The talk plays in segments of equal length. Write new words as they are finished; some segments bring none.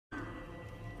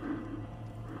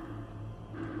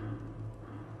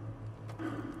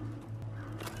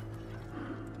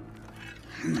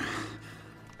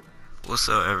What's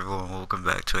up everyone, welcome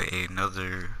back to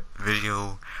another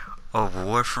video of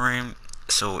Warframe.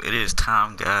 So it is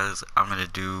time, guys. I'm gonna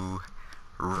do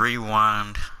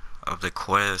rewind of the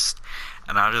quest,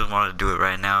 and I just want to do it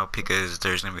right now because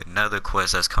there's gonna be another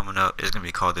quest that's coming up. It's gonna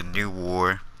be called the New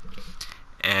War,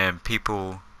 and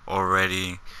people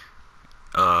already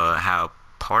have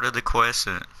part of the quest,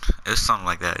 and it's something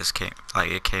like that.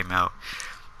 It came out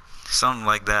something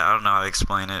like that. I don't know how to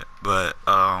explain it, but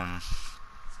I'm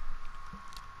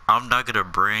not gonna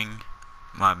bring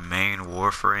my main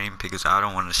Warframe because I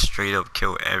don't want to straight up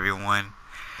kill everyone.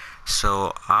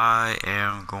 So I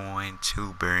am going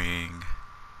to bring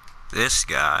this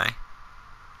guy.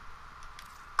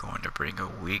 Going to bring a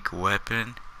weak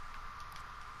weapon.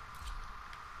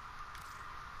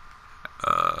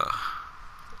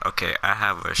 Okay, I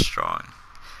have a strong.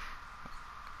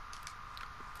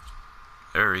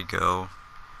 There we go.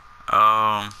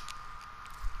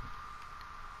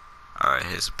 Alright,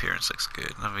 his appearance looks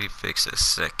good. Let me fix his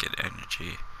second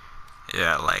energy.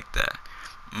 Yeah, I like that.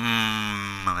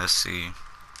 Let's see.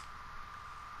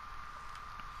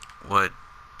 What?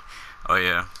 Oh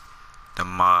yeah, the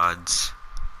mods.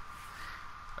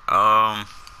 You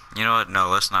know what? No,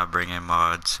 let's not bring in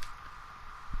mods.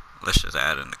 Let's just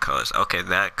add in the colors. Okay,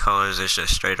 that colors is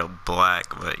just straight up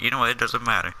black, but you know what? It doesn't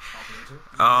matter.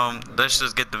 Let's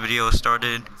just get the video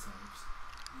started.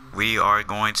 We are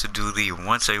going to do the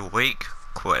Once Awake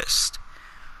quest.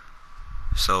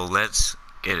 So let's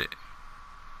get it.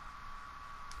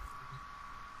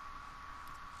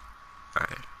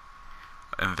 Alright.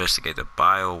 Investigate the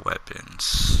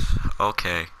bioweapons.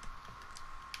 Okay.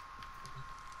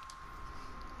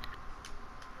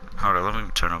 Hold on, let me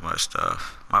turn on my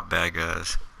stuff. My bad,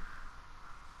 guys.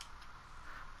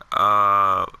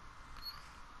 Alright.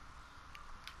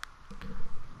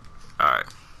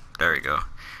 There we go.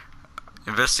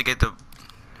 Investigate the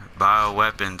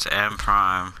bioweapons and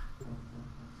prime.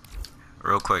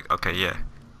 Real quick. Okay, yeah.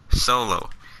 Solo.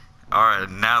 Alright,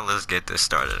 now let's get this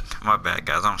started. My bad,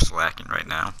 guys. I'm slacking right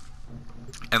now.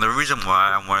 And the reason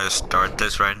why I want to start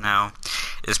this right now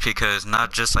is because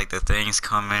not just like the things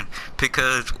coming,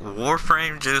 because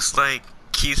Warframe just like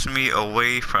keeps me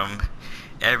away from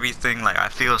everything. Like I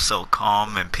feel so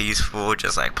calm and peaceful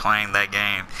just like playing that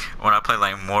game. When I play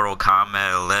like Mortal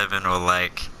Kombat 11 or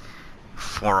like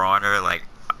For Honor, like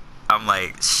I'm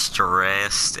like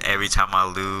stressed every time I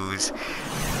lose.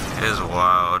 It is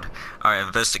wild. Alright,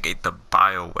 investigate the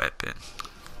bioweapon.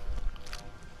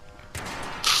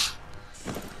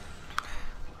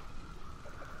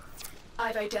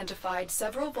 I've identified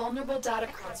several vulnerable data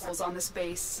consoles on this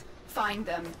base. Find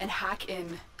them and hack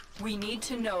in. We need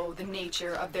to know the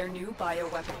nature of their new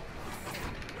bioweapon.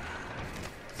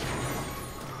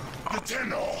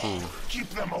 Lieutenant, keep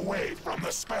them away from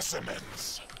the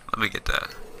specimens. Let me get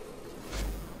that.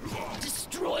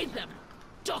 Destroy them.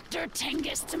 Dr.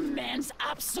 Tengus demands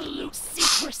absolute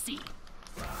secrecy.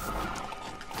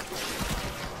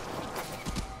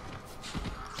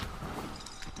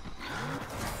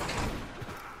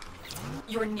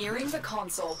 You're nearing the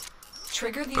console.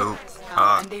 Trigger the Oh, alarms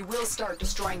now and they will start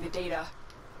destroying the data.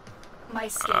 My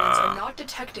scans are not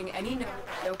detecting any known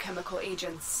biochemical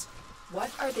agents.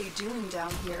 What are they doing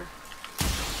down here?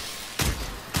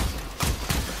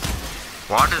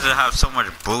 Why does it have so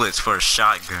much bullets for a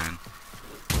shotgun?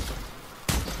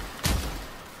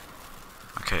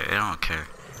 Okay, I don't care.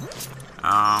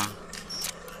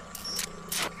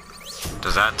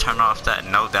 Does that turn off that?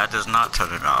 No, that does not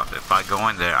turn it off. If I go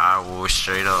in there, I will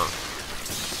straight up.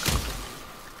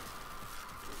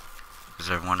 Is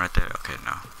there one right there? Okay,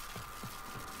 no.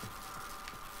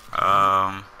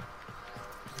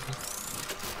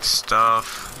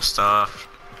 Stuff.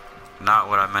 Not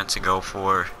what I meant to go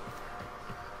for.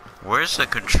 Where's the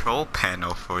control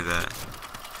panel for that?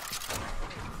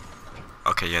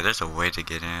 Okay, yeah, there's a way to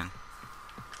get in.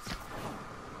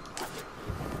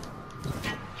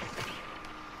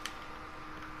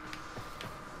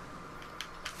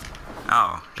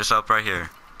 Oh, just up right here.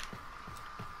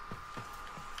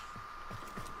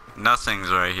 Nothing's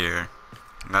right here.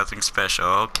 Nothing special.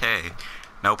 Okay.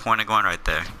 No point in going right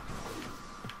there.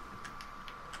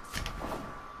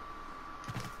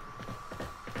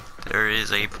 There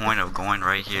is a point of going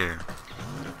right here.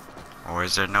 Or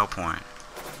is there no point?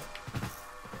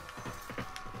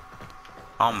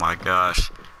 Oh my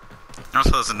gosh. I'm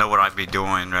supposed to know what I'd be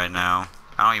doing right now.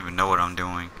 I don't even know what I'm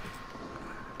doing.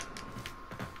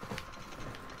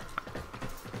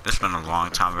 It's been a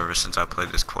long time ever since I played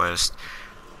this quest.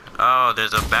 Oh,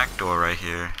 there's a back door right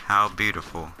here. How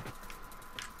beautiful.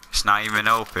 It's not even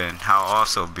open. How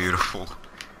also beautiful.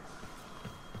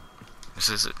 This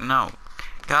is no.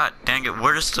 God dang it,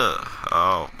 where's the...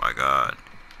 Oh my god.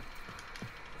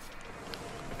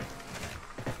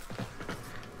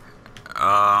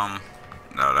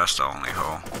 No, that's the only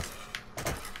hole.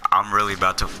 I'm really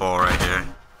about to fall right here.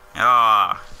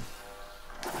 Ah.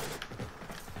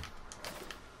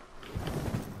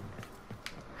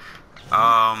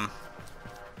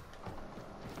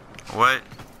 What?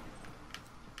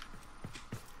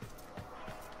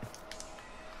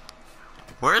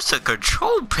 Where's the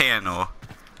control panel?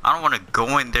 I don't want to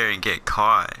go in there and get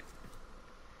caught.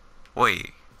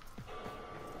 Wait.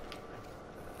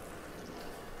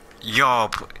 Y'all.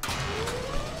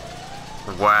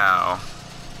 Wow.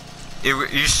 You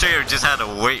should have just had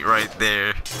to wait right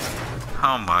there.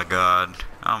 Oh my god.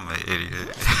 I'm an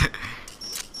idiot.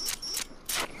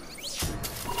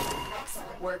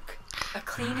 Work. A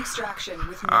clean extraction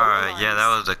with no Alright, yeah, that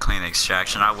alarms. was a clean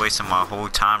extraction. I wasted my whole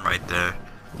time right there.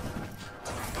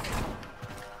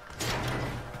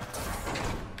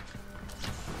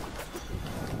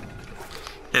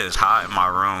 It is hot in my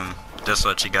room, just to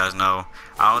let you guys know.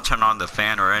 I don't turn on the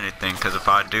fan or anything, because if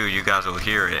I do, you guys will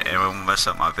hear it and it will mess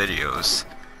up my videos.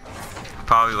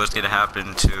 Probably what's gonna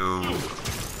happen to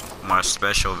my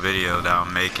special video that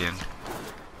I'm making.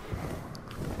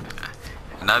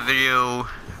 And that video,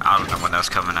 I don't know when that's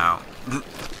coming out.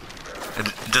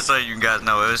 Just so you guys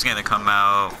know, it was gonna come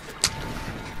out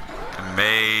in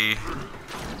May.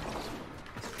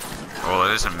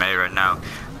 Well, it is in May right now.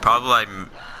 Probably like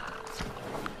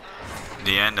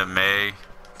the end of May,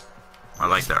 or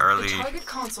like the early target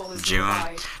console is June.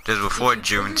 nearby. Just before If you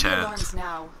June trigger the 10th. alarms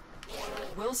now,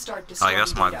 we'll start Like destroying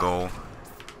that's my data. goal.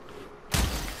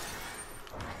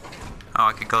 Oh,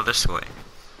 I could go this way.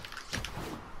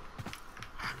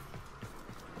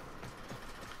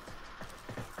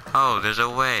 Oh, there's a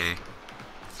way.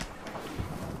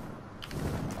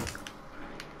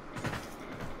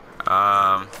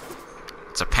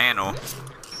 It's a panel.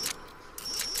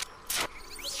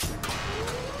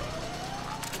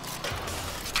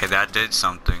 Okay, that did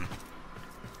something.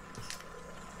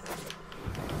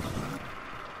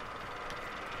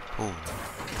 Ooh.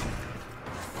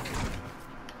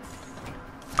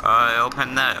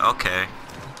 Open that. Okay.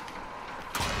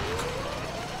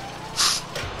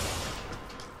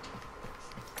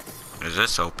 Is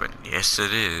this open? Yes,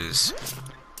 it is.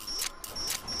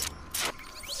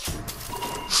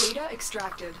 Data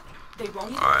extracted. They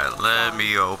won't. Alright, let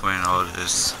me open all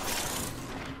this.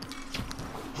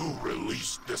 Who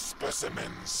released the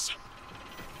specimens?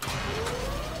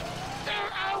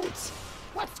 They're out!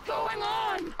 What's going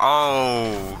on?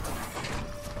 Oh!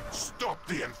 Stop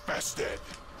the infested.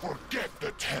 Forget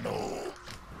the Tenno.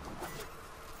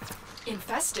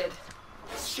 Infested?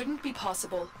 Shouldn't be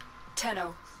possible.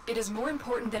 Tenno, it is more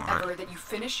important than Alright. ever that you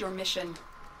finish your mission.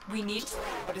 We need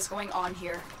what is going on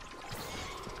here.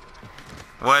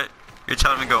 What? You're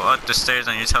telling me go up the stairs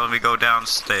and you're telling me go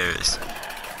downstairs.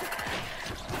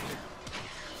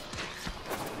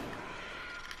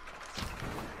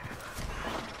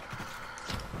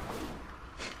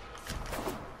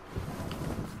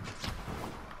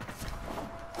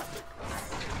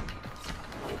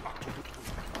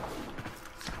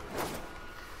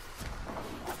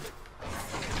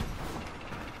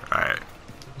 Alright.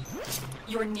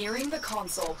 You're nearing the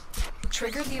console.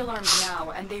 Trigger the alarms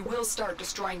now, and they will start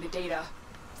destroying the data.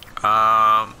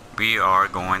 We are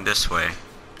going this way.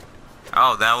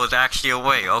 Oh, that was actually a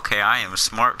way. Okay, I am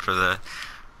smart for the...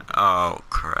 Oh,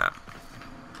 crap.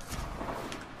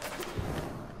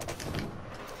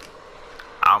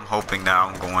 I'm hoping that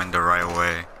I'm going the right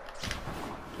way.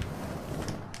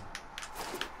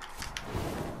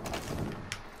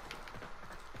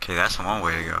 Okay, that's one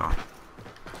way to go.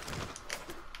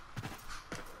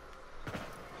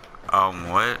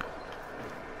 What?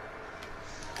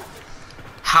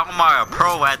 How am I a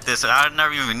pro at this? I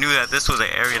never even knew that this was an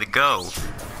area to go.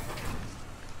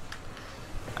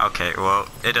 Okay, well,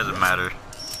 it doesn't matter.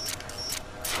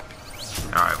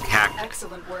 Alright, we hacked.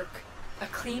 Excellent work. A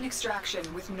clean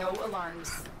extraction with no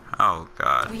alarms. Oh,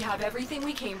 God. We have everything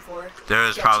we came for. There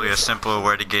is Get probably to a simpler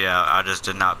way to get out. I just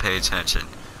did not pay attention.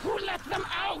 Who let them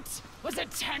out? Was it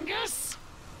Tengus?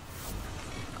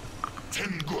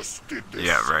 Tengus did this.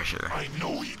 Yeah, right here. I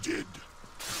know he did.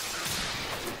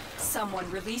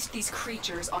 Someone released these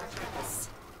creatures on purpose.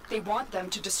 They want them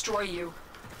to destroy you.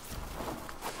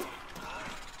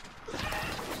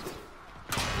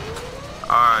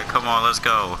 Alright, come on, let's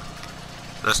go.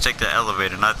 Let's take the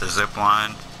elevator, not the zip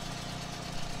line.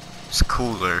 It's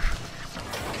cooler.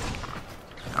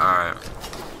 Alright.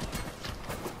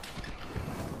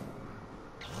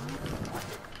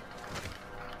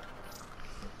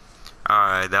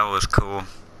 Alright, that was cool.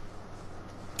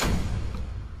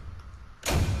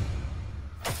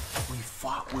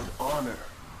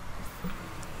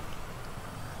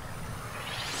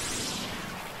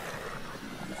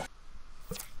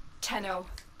 Tenno,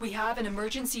 we have an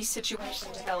emergency situation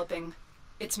developing.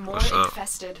 It's more What's up?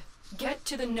 infested. Get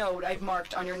to the node I've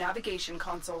marked on your navigation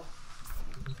console.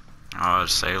 Oh,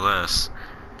 say less.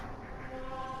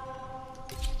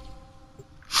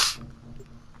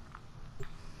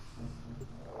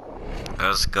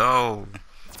 Let's go.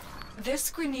 This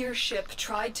Grineer ship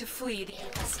tried to flee the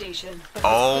infestation, but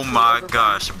was Oh quickly my overrun.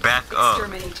 gosh, back up.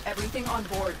 Exterminate everything on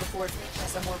board before it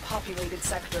reaches a more populated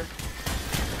sector.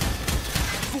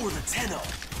 For the Tenno.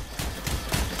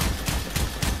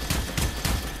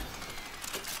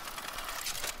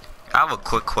 I have a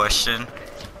quick question.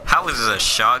 How is it a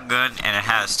shotgun and it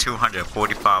has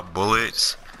 245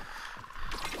 bullets?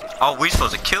 Oh, we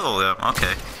supposed to kill them.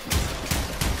 Okay.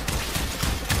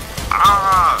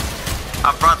 Ah!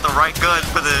 I brought the right gun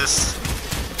for this.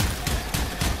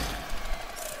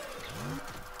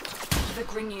 The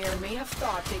Grineer may have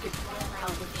thought they could play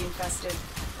around with the infested,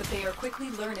 but they are quickly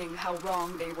learning how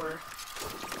wrong they were.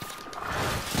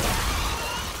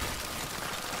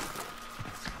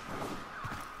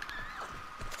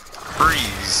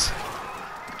 Freeze.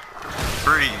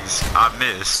 Freeze. I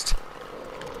missed.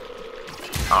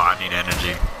 Oh, I need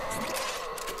energy.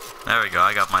 There we go.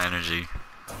 I got my energy.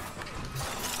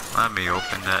 Let me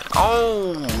open that.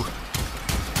 Oh!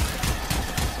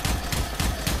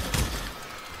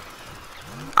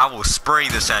 I will spray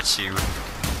this at you.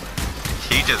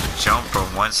 He just jumped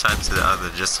from one side to the other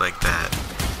just like that.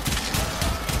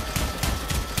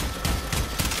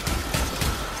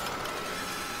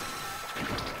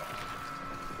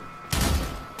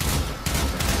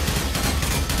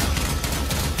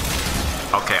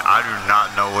 Okay, I do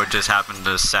not know what just happened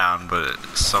to the sound, but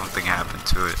something happened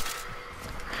to it.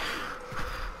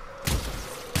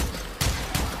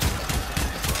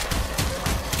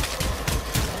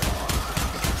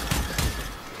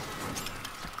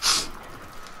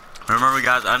 Remember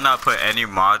guys, I'm not putting any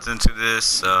mods into this,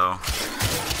 so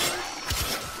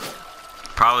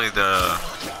probably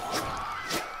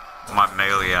my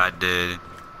melee I did.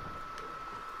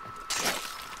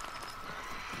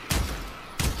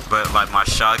 But like my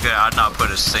shotgun, I not put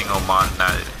a single mod in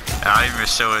that. And I didn't even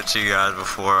show it to you guys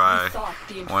before I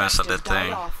went inside that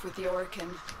thing. Off with the Orkin.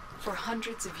 For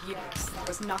hundreds of years, there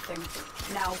was nothing.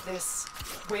 Now this.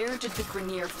 Where did the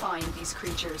Grineer find these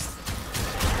creatures?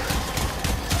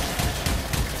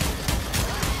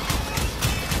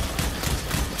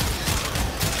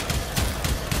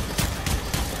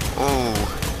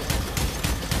 Oh.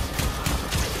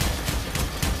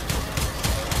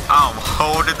 I'm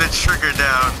holding the trigger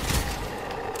down.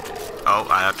 Oh,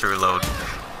 I have to reload.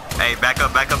 Hey, back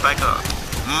up, back up, back up.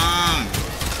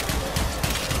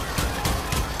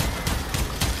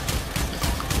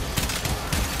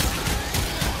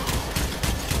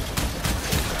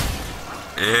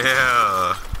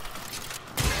 Yeah.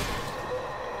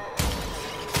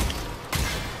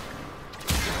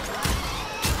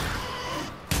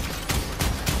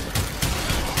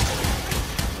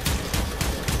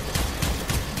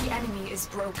 The enemy is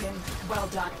broken. Well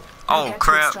done. Oh, Get to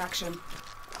crap. extraction.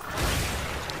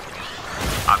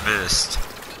 I missed.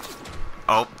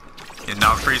 Oh, you're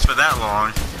not freeze for that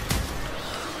long.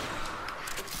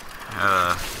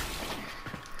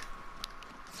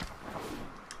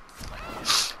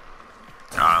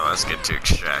 Alright, let's get to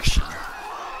extraction.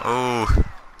 Oh.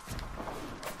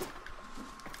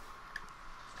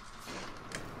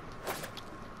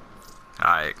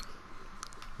 Alright.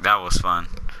 That was fun.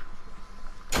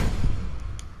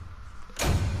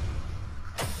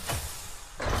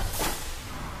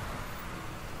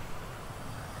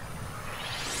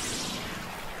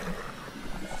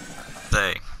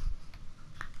 Say.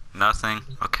 Nothing?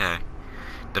 Okay.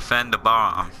 Defend the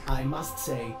bomb. I must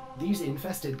say, these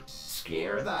infested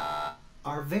scare the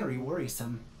are very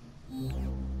worrisome.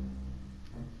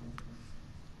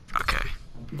 Okay.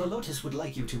 The Lotus would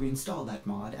like you to reinstall that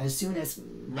mod as soon as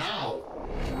now.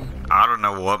 I don't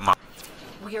know what my...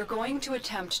 We are going to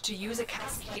attempt to use a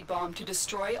cascade bomb to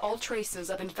destroy all traces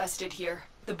of infested here.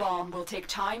 The bomb will take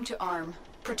time to arm.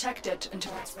 Protect it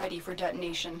until it's ready for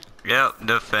detonation. Yep,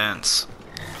 defense.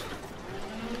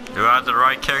 Do I have the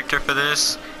right character for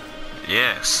this?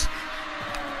 Yes.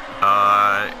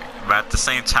 But at the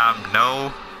same time,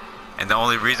 no. And the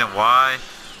only reason why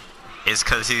is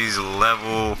because he's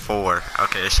level 4.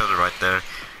 Okay, it shows it right there.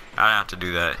 I don't have to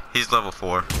do that. He's level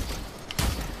 4.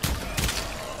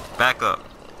 Back up.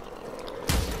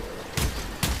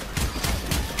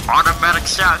 Automatic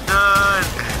shotgun!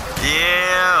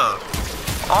 Yeah!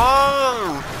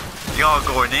 Oh! Y'all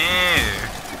going in!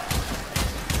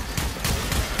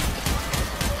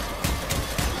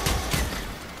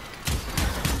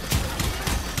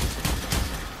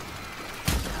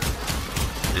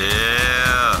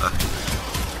 Yeah.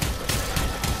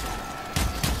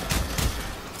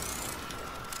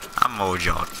 I mowed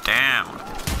y'all down.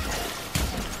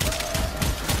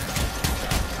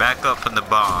 Back up from the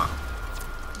bomb.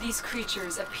 These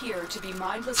creatures appear to be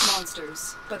mindless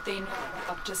monsters, but they know they're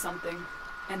up to something,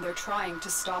 and they're trying to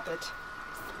stop it.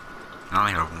 I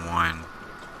only have one.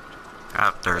 I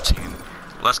have 13.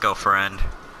 Let's go, friend.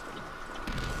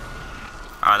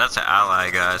 Alright, that's an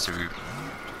ally, guys, if you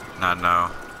not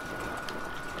know.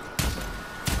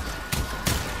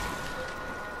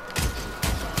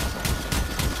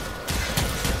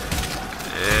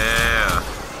 Yeah.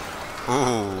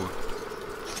 Ooh.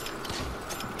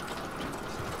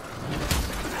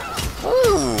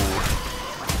 Ooh.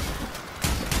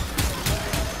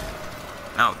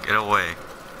 No, get away.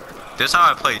 This is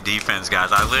how I play defense,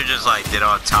 guys. I literally just like get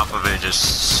on top of it and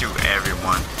just shoot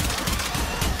everyone.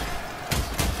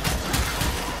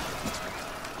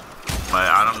 But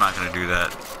I'm not gonna do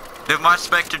that. Did my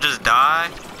Spectre just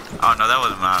die? Oh no, that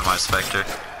was not my Spectre.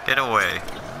 Get away.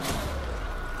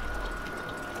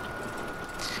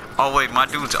 Oh wait, my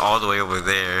dude's all the way over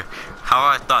there. How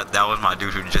I thought that was my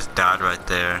dude who just died right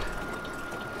there.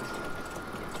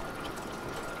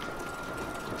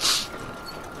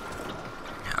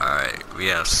 Alright, we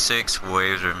have 6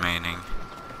 waves remaining.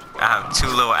 I have 2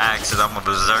 little axes, I'm a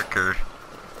berserker.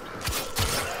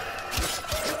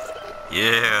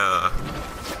 Yeah.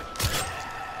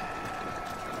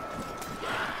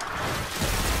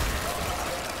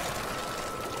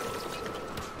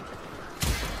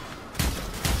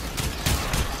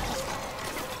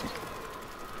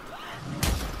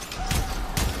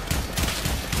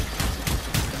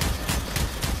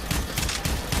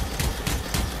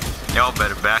 Y'all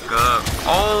better back up.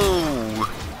 Oh!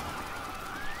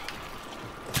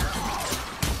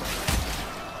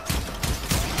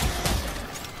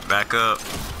 Back up.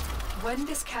 When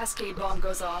this cascade bomb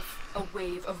goes off, a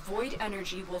wave of void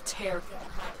energy will tear through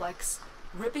the complex,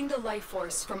 ripping the life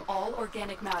force from all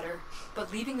organic matter,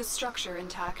 but leaving the structure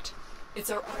intact.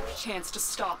 It's our only chance to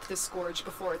stop this scourge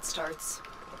before it starts.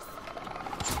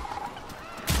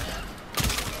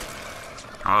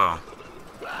 Oh.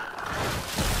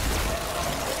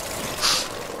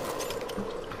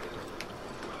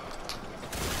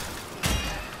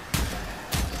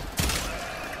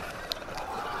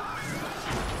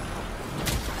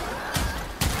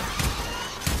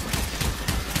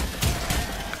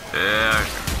 Yeah.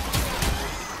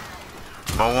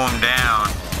 Mow him down.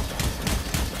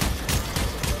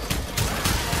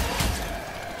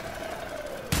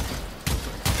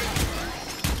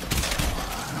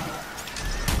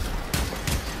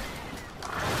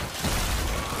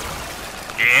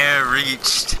 Yeah,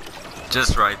 reached.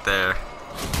 Just right there.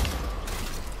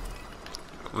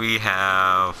 We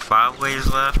have 5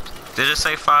 waves left. Did it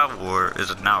say 5 or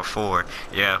is it now 4?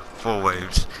 Yeah, 4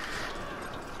 waves.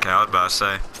 Okay, I was about to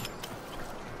say.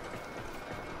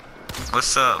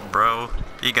 What's up, bro?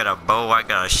 You got a bow, I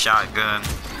got a shotgun.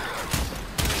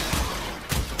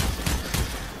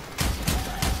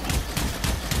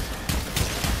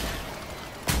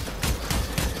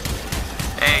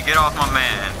 Hey, get off my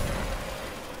man.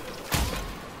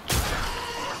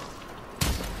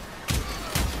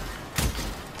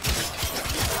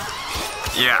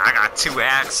 Yeah, I got 2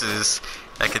 axes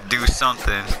that could do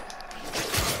something.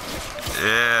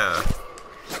 Yeah.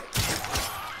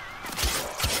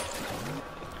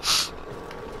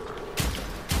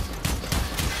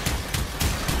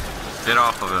 Get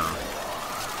off of him.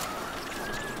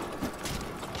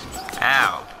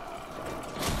 Ow.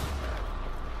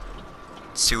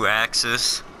 2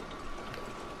 axes.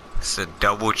 It's a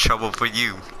double trouble for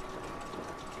you.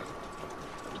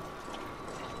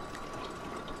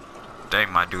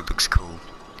 Dang, my dude looks cool.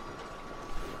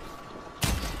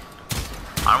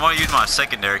 I don't want to use my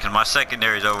secondary because my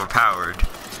secondary is overpowered.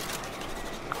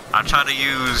 I'm trying to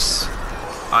use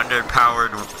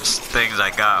underpowered things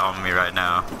I got on me right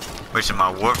now, which is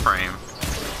my Warframe,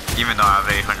 even though I have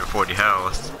 840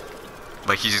 health.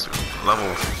 But he's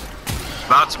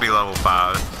about to be level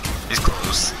 5. He's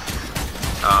close.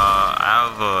 I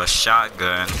have a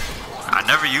shotgun. I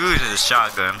never used a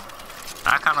shotgun.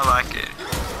 I kind of like it.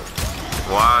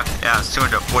 Why? Yeah, it's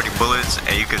 240 bullets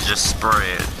and you can just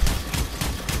spray it.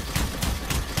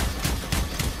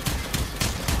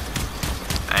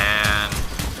 And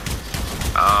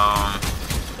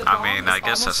I mean, I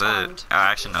guess that's it.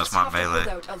 Actually, no, it's my melee.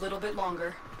 A little bit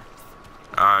longer.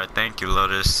 Alright, thank you,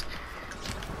 Lotus.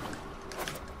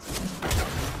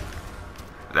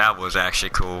 That was actually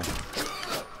cool.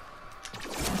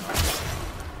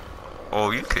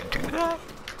 Oh, you could do that?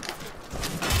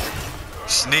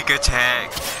 Sneak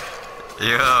attack.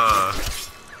 Yeah.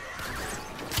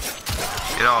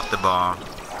 Get off the bomb.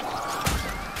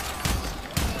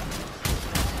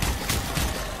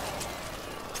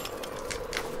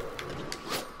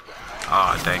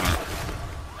 Oh, dang it.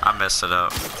 I messed it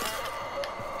up.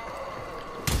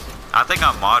 I think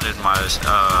I modded my,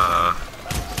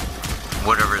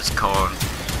 whatever it's called,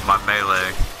 my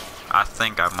melee. I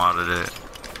think I modded it.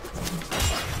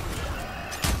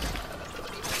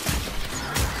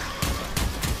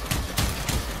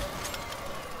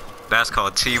 That's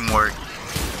called teamwork.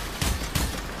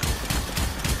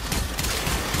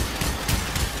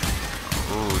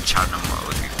 Ooh, China mode,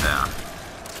 look at that.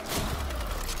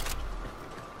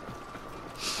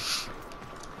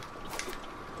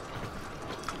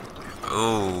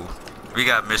 Ooh, we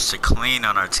got Mr. Clean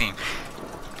on our team.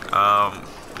 Oh,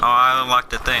 I unlocked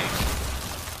the thing.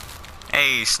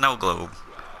 Hey, snow globe.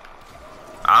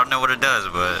 I don't know what it does,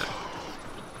 but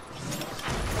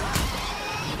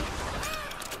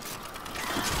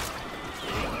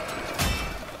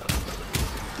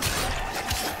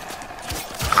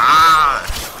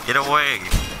get away.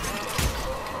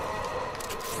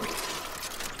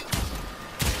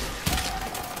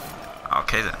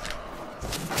 Okay then.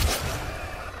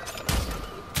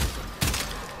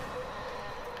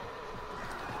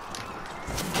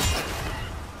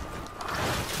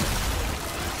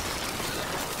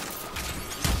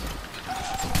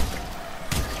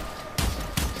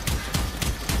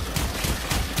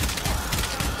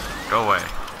 Go away.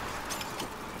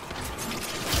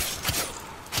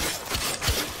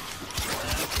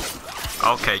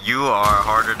 Okay, you are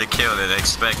harder to kill than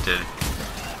expected.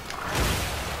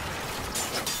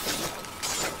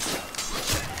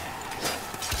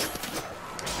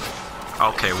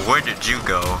 Okay, where did you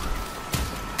go?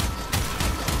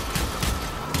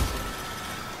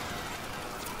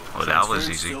 Well, that was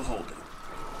easy.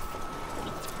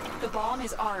 The bomb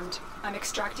is armed. I'm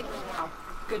extracting it now.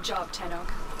 Good job, Tenno.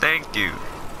 Thank you.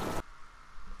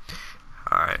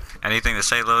 Alright, anything to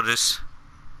say, Lotus?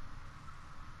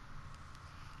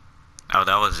 Oh,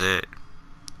 that was it.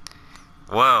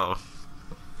 Well,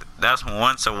 that's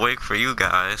once a week for you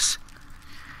guys.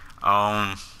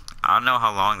 I don't know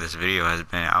how long this video has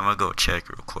been. I'm gonna go check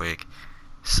real quick.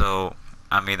 So,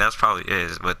 I mean, that's probably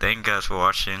it. But thank you guys for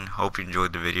watching. Hope you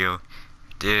enjoyed the video. If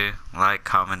you did, like,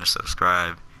 comment, and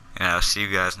subscribe. And I'll see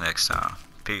you guys next time.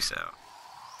 Peace out.